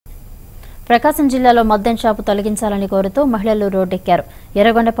ప్రకాశం జిల్లాలో మద్యం షాపు తొలగించాలని కోరుతూ మహిళలు రోడ్డెక్కారు.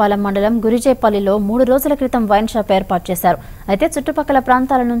 ఎర్రగొండపాలెం మండలం గురిజేపల్లిలో 3 రోజుల క్రితం వైన్ షాప్ ఏర్పాటు చేశారు. అయితే చుట్టుపక్కల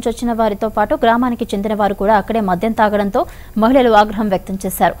ప్రాంతాల నుంచి వచ్చిన వారితో పాటు గ్రామానికి చెందిన వారు కూడా అక్కడే మద్యం తాగడంతో మహిళలు ఆగ్రహం వ్యక్తం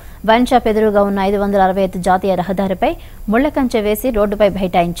చేశారు. వైన్ షాప్ ఎదురుగా ఉన్న 565 జాతీయ రహదారిపై ముళ్లకంచె వేసి రోడ్డుపై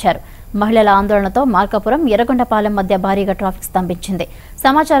బైఠాయించారు. మహిళల ఆందోళనతో మార్కాపురం ఎర్రగొండపాలెం మధ్య భారీగా ట్రాఫిక్ స్తంభించింది.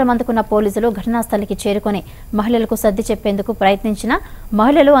 సమాచారం అందుకున్న పోలీసులు ఘటనాస్థలికి చేరుకుని మహిళలకు సర్ది చెప్పేందుకు ప్రయత్నించినా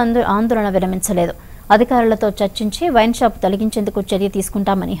మహిళలు ఆందోళన విరమించలేదు. అధికారులతో చర్చించి వైన్ షాప్ తొలగించేందుకు చర్య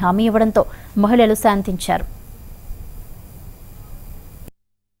తీసుకుంటామని హామీ ఇవ్వడంతో మహిళలు శాంతించారు.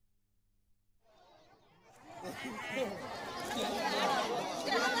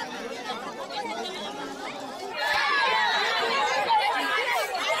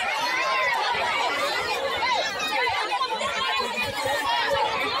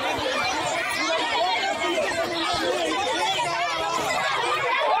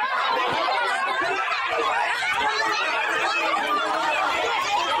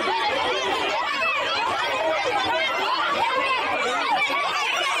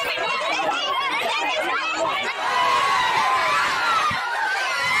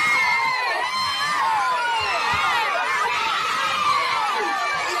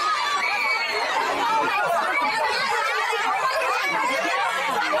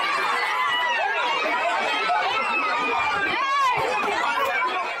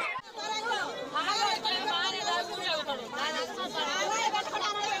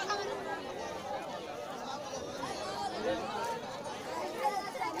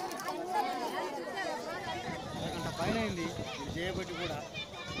 పైన చేయబట్టి కూడా